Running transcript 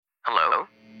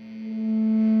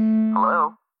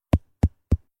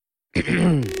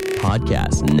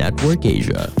Podcast Network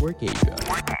Asia.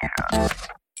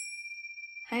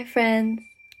 Hi friends,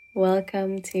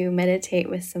 welcome to Meditate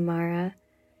with Samara.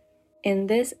 In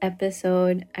this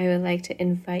episode, I would like to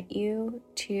invite you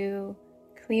to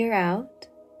clear out,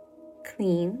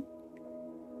 clean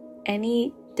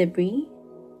any debris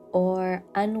or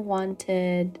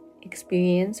unwanted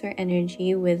experience or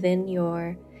energy within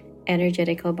your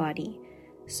energetical body.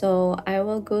 So I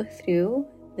will go through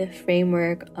the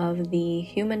framework of the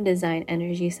human design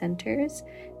energy centers.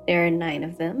 There are 9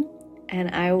 of them, and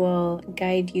I will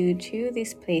guide you to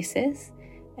these places,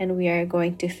 and we are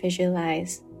going to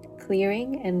visualize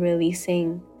clearing and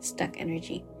releasing stuck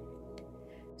energy.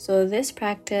 So this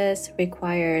practice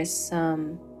requires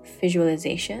some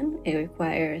visualization. It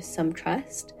requires some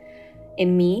trust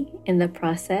in me, in the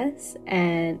process,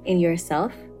 and in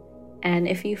yourself. And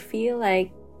if you feel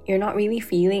like you're not really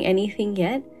feeling anything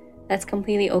yet, that's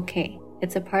completely okay.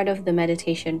 It's a part of the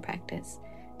meditation practice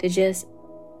to just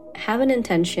have an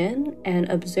intention and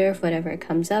observe whatever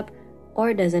comes up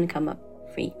or doesn't come up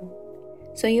for you.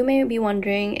 So you may be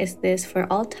wondering, is this for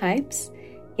all types?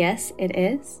 Yes, it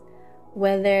is.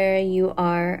 Whether you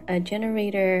are a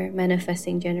generator,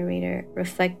 manifesting generator,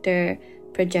 reflector,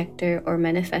 projector, or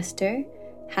manifester,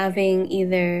 having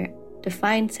either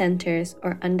defined centers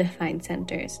or undefined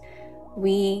centers,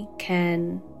 we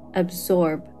can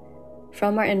absorb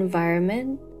from our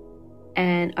environment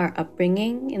and our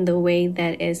upbringing in the way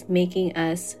that is making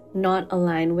us not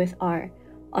align with our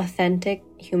authentic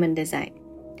human design.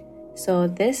 So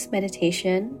this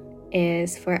meditation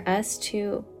is for us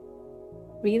to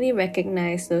really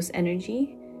recognize those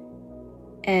energy,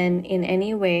 and in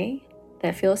any way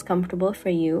that feels comfortable for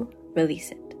you,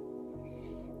 release it.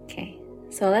 Okay,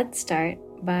 so let's start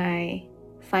by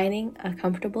finding a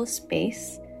comfortable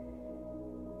space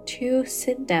to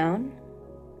sit down,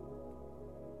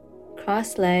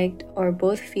 cross-legged or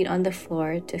both feet on the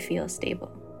floor to feel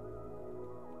stable.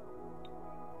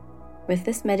 With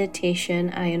this meditation,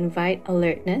 I invite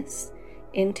alertness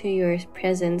into your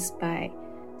presence by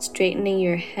straightening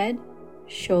your head,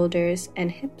 shoulders,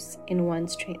 and hips in one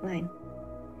straight line.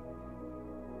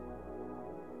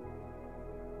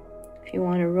 If you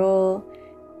want to roll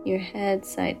your head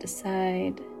side to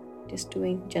side, just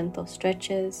doing gentle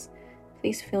stretches,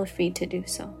 please feel free to do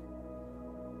so.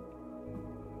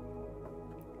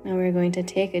 Now we're going to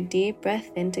take a deep breath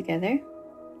in together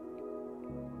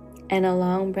and a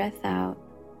long breath out,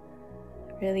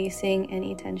 releasing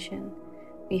any tension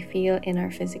we feel in our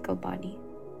physical body.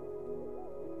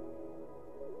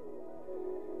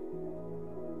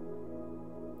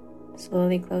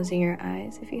 Slowly closing your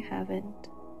eyes if you haven't.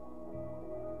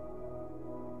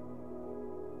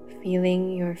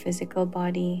 Feeling your physical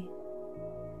body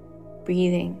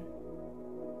breathing,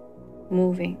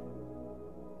 moving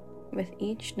with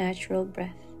each natural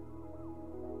breath.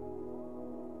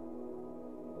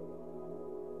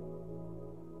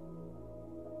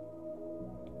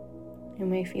 You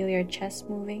may feel your chest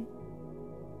moving.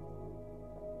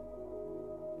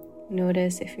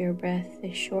 Notice if your breath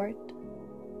is short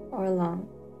or long,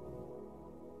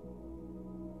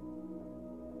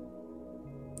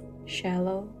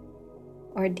 shallow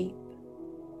or deep.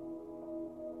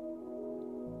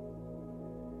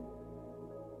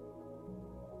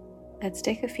 Let's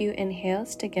take a few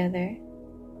inhales together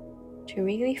to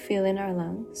really fill in our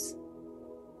lungs,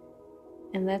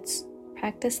 and let's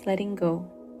practice letting go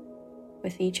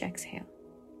with each exhale.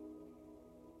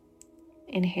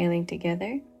 Inhaling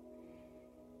together,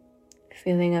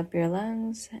 filling up your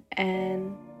lungs,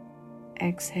 and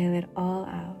exhale it all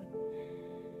out.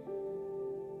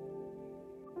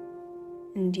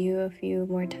 And do a few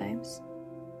more times.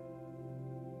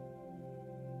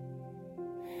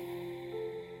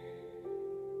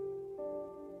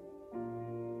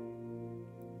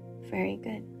 Very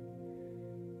good.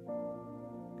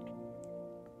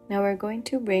 Now we're going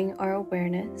to bring our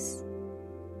awareness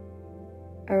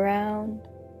around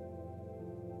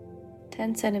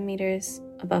 10 centimeters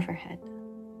above our head.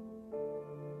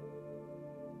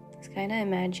 Just kind of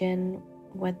imagine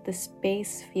what the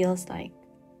space feels like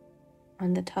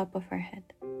on the top of our head.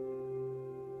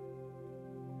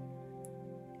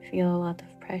 Feel a lot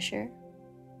of pressure?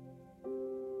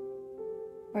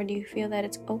 Or do you feel that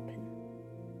it's open?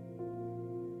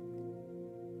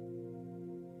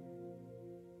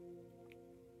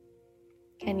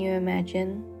 Can you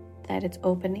imagine that it's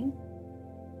opening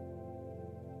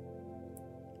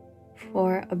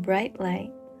for a bright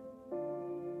light?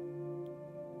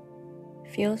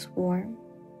 Feels warm.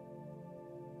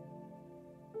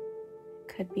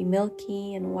 Could be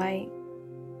milky and white,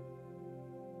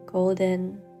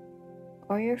 golden,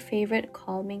 or your favorite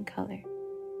calming color,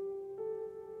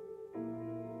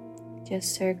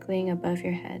 just circling above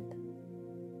your head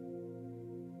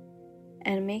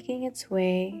and making its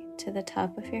way to the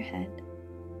top of your head.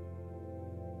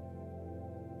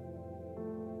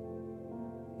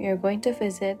 You're going to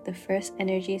visit the first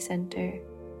energy center,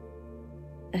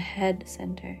 the head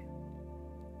center.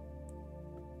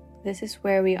 This is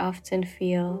where we often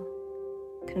feel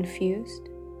confused,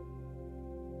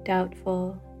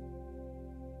 doubtful,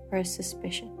 or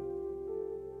suspicion.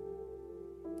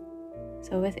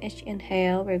 So with each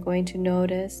inhale, we're going to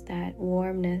notice that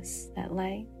warmness, that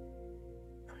light,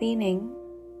 cleaning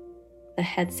the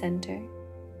head center.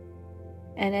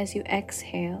 And as you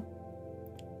exhale,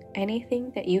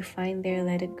 anything that you find there,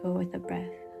 let it go with a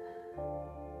breath.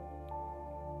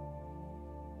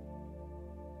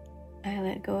 I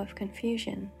let go of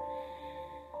confusion.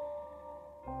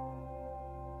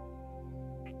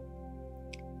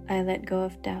 I let go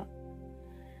of doubt.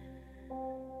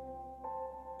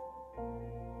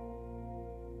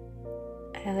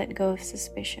 I let go of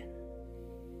suspicion.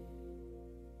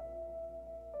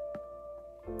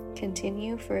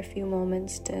 Continue for a few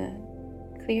moments to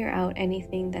clear out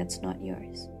anything that's not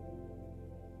yours.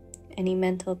 Any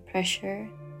mental pressure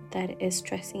that is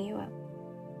stressing you out.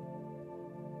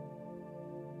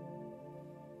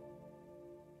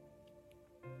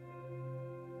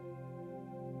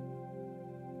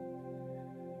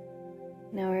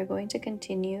 Now we're going to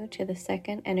continue to the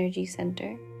second energy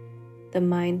center, the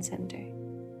mind center.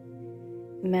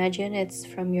 Imagine it's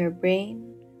from your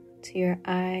brain to your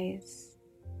eyes,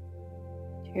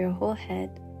 to your whole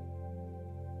head.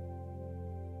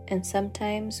 And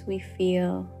sometimes we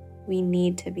feel we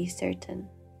need to be certain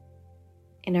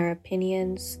in our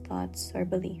opinions, thoughts, or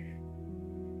belief.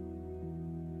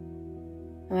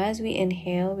 Now as we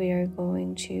inhale, we are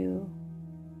going to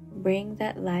bring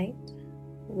that light,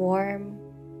 warm,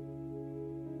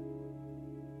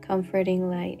 comforting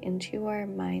light into our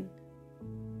mind.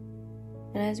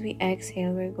 And as we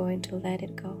exhale, we're going to let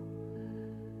it go.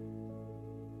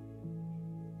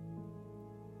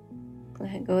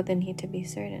 Let go the need to be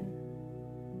certain.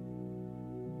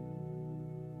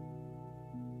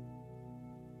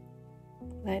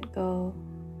 Let go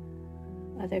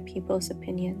other people's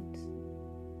opinions.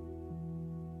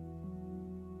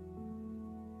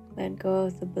 Let go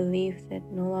of the belief that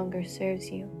no longer serves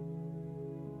you.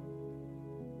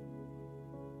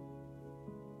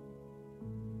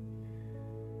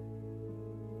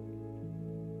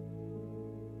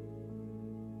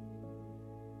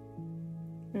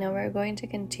 Now we're going to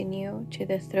continue to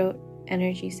the throat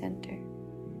energy center.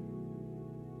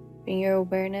 Bring your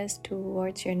awareness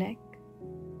towards your neck,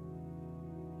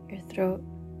 your throat.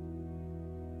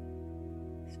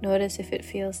 Notice if it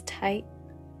feels tight,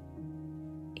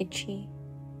 itchy.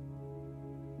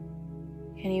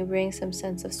 Can you bring some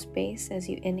sense of space as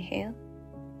you inhale?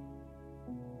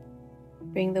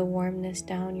 Bring the warmness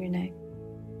down your neck.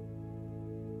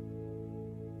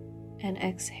 And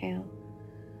exhale.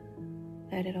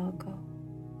 Let it all go.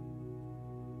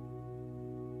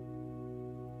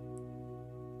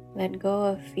 Let go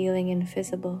of feeling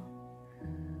invisible.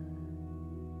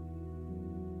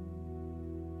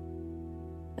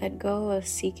 Let go of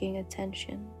seeking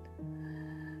attention.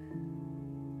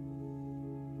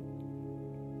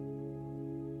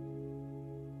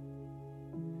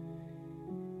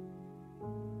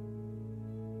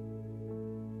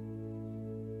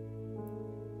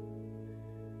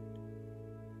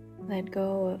 Let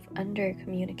go of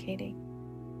under-communicating.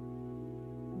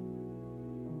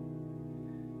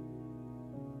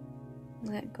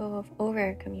 Let go of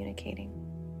over-communicating.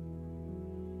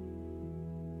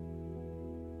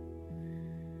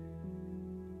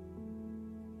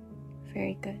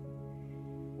 Very good.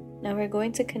 Now we're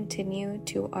going to continue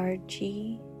to our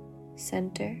G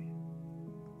center,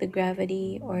 the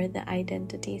gravity or the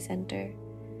identity center,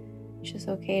 which is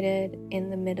located in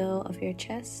the middle of your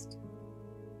chest.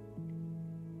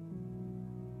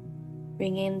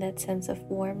 Bring in that sense of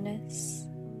warmness,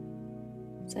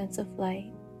 sense of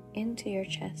light into your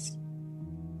chest.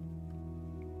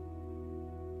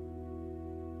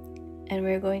 And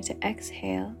we're going to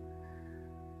exhale.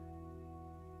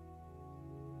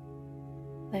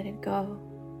 Let it go.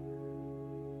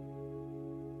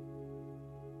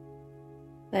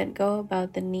 Let go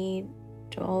about the need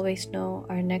to always know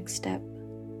our next step.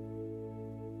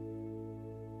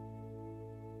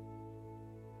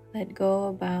 Let go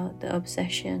about the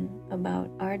obsession about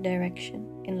our direction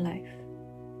in life.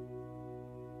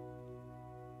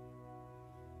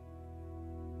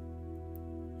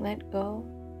 Let go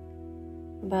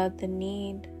about the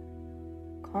need,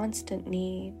 constant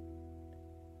need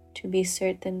to be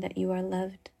certain that you are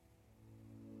loved.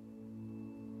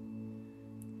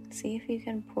 See if you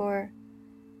can pour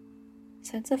a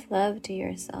sense of love to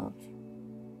yourself.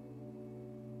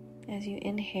 As you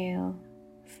inhale,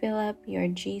 fill up your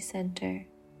G center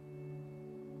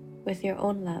with your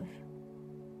own love.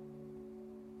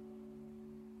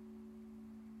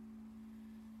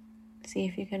 See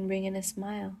if you can bring in a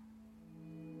smile,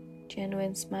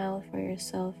 genuine smile for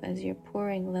yourself as you're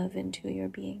pouring love into your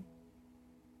being.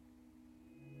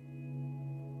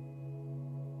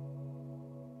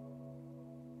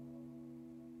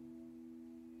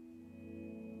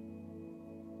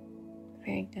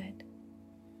 Very good.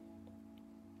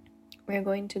 We're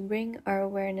going to bring our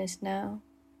awareness now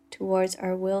towards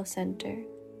our will center,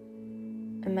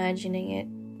 imagining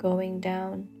it going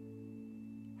down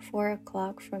 4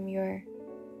 o'clock from your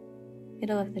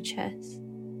middle of the chest.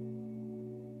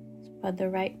 It's about the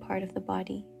right part of the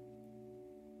body.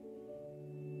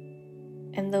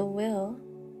 And the will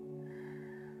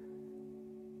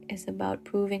is about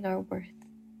proving our worth,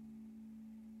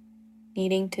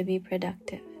 needing to be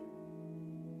productive,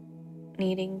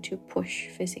 needing to push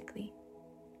physically.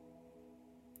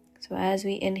 So as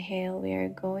we inhale, we are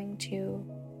going to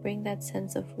bring that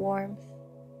sense of warmth,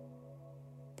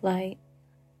 light,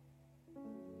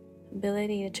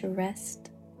 ability to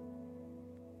rest,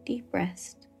 deep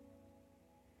rest.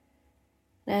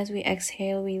 And as we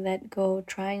exhale, we let go,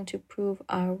 trying to prove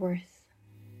our worth.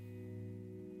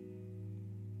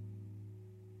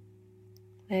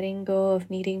 Letting go of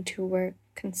needing to work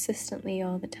consistently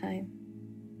all the time.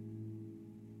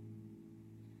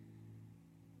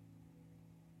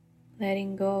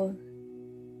 Letting go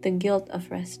the guilt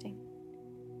of resting.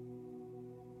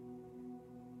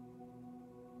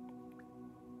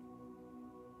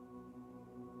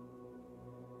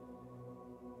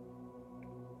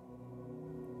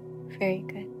 Very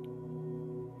good.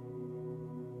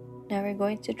 Now we're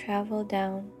going to travel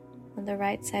down on the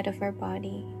right side of our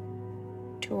body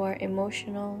to our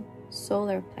emotional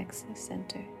solar plexus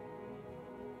center.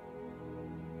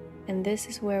 And this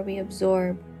is where we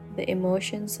absorb the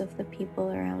emotions of the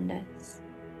people around us.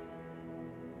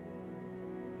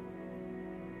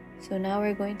 So now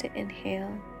we're going to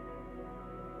inhale,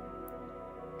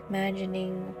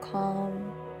 imagining a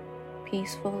calm,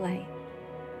 peaceful light,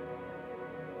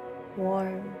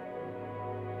 warm,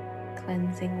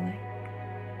 cleansing light.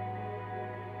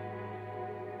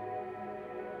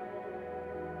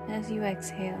 As you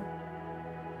exhale,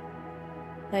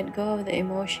 let go of the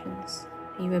emotions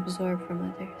that you absorb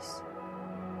from others.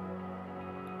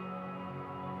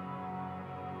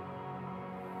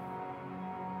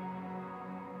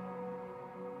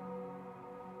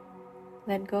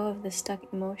 Let go of the stuck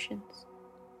emotions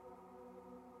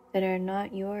that are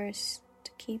not yours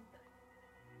to keep.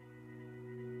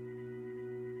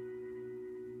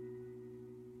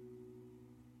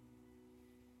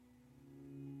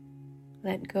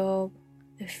 Let go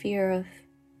the fear of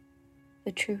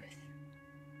the truth.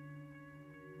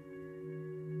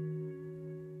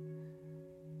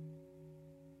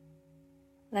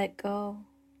 Let go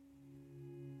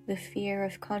the fear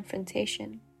of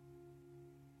confrontation.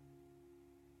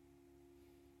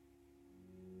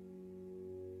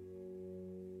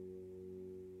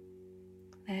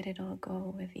 Let it all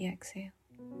go with the exhale.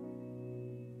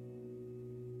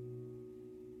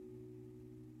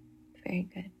 Very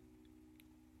good.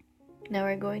 Now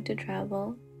we're going to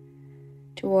travel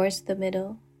towards the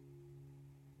middle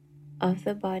of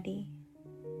the body,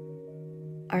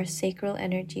 our sacral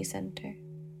energy center.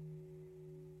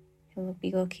 It will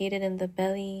be located in the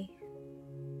belly,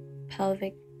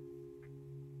 pelvic.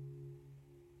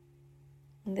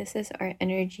 And this is our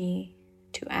energy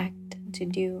to act, to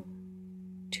do,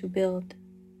 to build,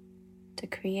 to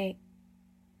create.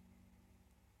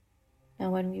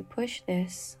 Now when we push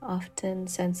this, often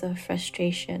sense of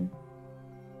frustration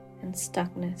and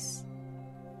stuckness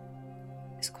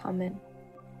is common.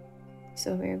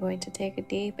 So we're going to take a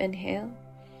deep inhale,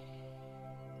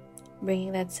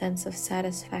 bringing that sense of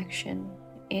satisfaction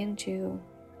into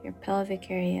your pelvic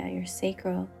area, your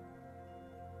sacral,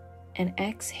 and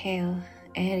exhale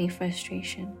any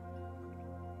frustration.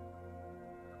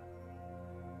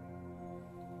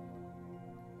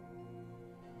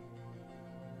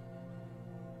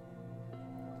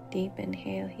 Deep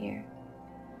inhale here.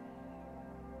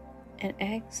 And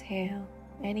exhale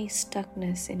any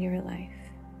stuckness in your life.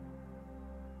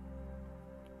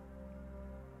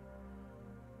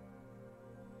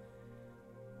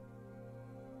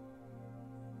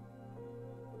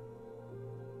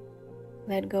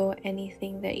 Let go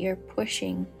anything that you're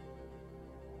pushing.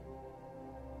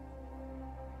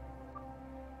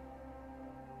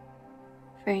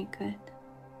 Very good.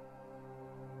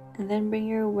 And then bring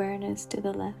your awareness to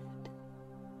the left,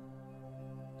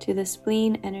 to the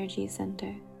spleen energy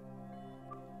center.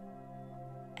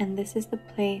 And this is the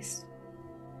place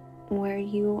where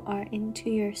you are into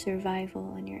your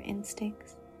survival and your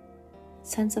instincts,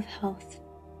 sense of health.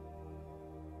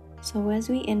 So as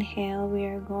we inhale, we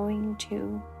are going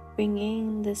to bring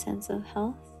in the sense of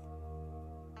health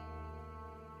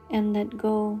and let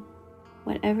go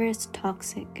whatever is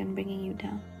toxic and bringing you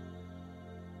down.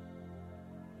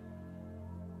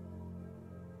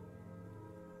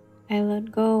 I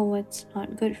let go what's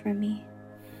not good for me.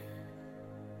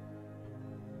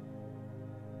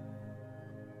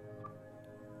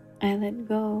 I let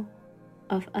go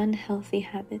of unhealthy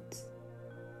habits.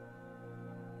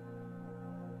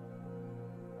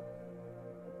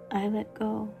 I let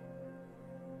go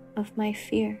of my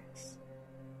fears.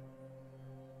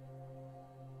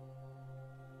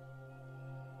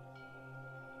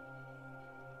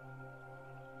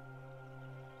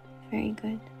 Very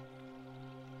good.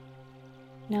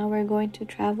 Now we're going to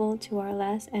travel to our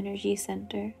last energy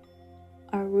center,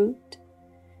 our root,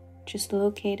 which is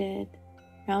located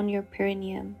around your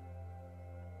perineum,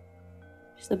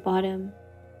 which is the bottom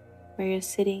where you're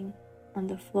sitting on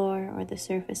the floor or the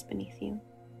surface beneath you.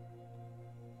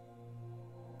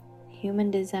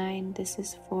 Human design, this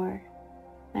is for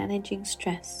managing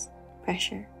stress,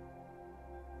 pressure.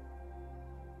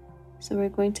 So we're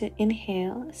going to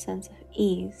inhale a sense of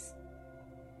ease,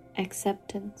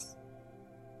 acceptance,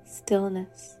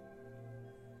 stillness,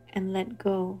 and let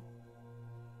go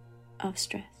of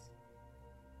stress.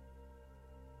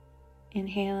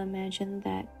 Inhale, imagine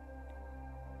that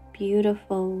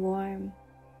beautiful, warm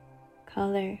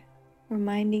color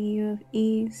reminding you of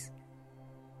ease,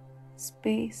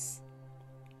 space.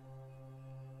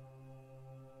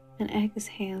 And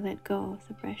exhale, let go of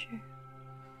the pressure.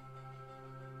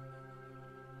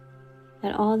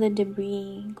 Let all the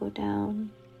debris go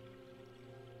down.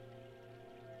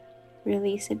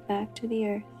 Release it back to the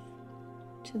earth,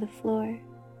 to the floor.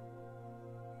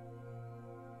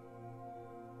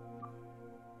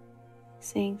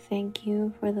 Saying thank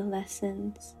you for the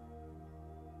lessons.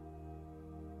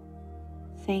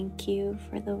 Thank you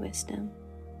for the wisdom.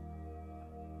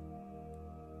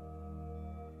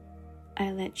 I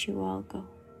let you all go.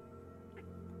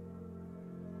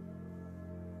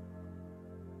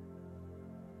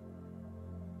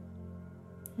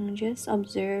 And just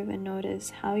observe and notice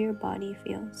how your body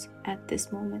feels at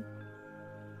this moment.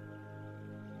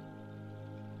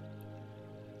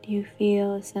 Do you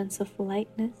feel a sense of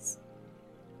lightness,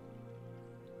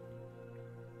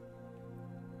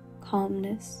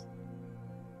 calmness,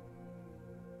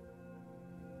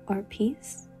 or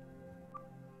peace?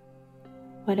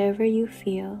 Whatever you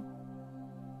feel,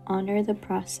 honor the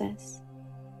process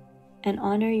and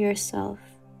honor yourself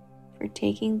for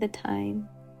taking the time,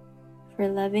 for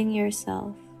loving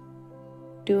yourself,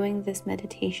 doing this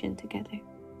meditation together.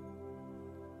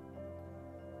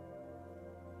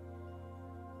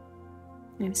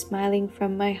 I'm smiling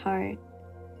from my heart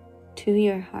to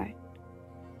your heart.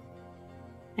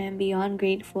 I am beyond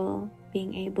grateful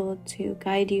being able to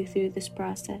guide you through this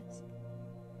process.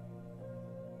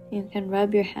 You can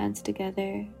rub your hands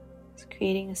together, it's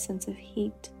creating a sense of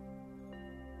heat.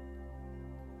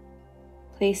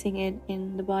 Placing it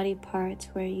in the body parts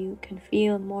where you can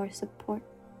feel more support.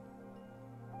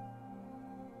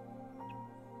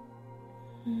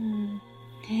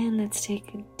 And let's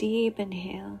take a deep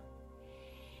inhale.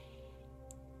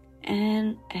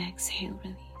 And exhale,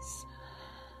 release.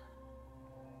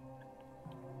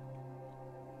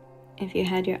 If you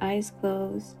had your eyes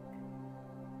closed,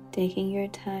 taking your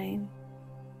time,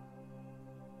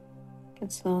 you can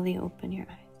slowly open your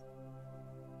eyes.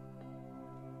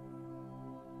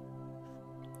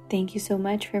 Thank you so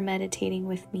much for meditating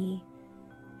with me.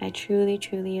 I truly,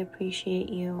 truly appreciate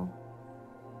you.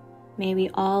 May we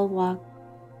all walk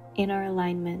in our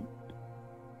alignment,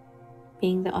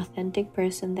 being the authentic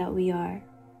person that we are,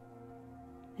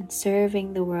 and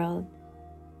serving the world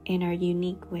in our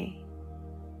unique way,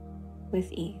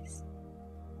 with ease.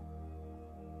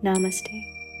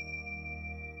 Namaste.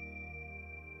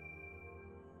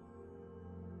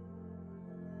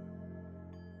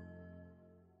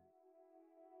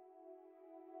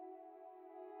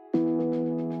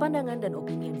 Pandangan dan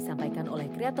opini yang disampaikan oleh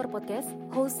kreator podcast,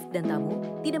 host, dan tamu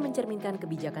tidak mencerminkan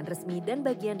kebijakan resmi dan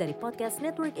bagian dari podcast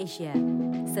Network Asia.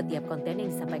 Setiap konten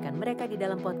yang disampaikan mereka di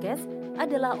dalam podcast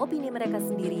adalah opini mereka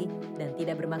sendiri dan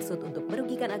tidak bermaksud untuk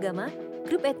merugikan agama,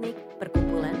 grup etnik,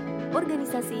 perkumpulan,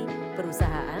 organisasi,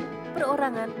 perusahaan,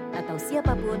 perorangan, atau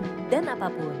siapapun dan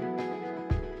apapun.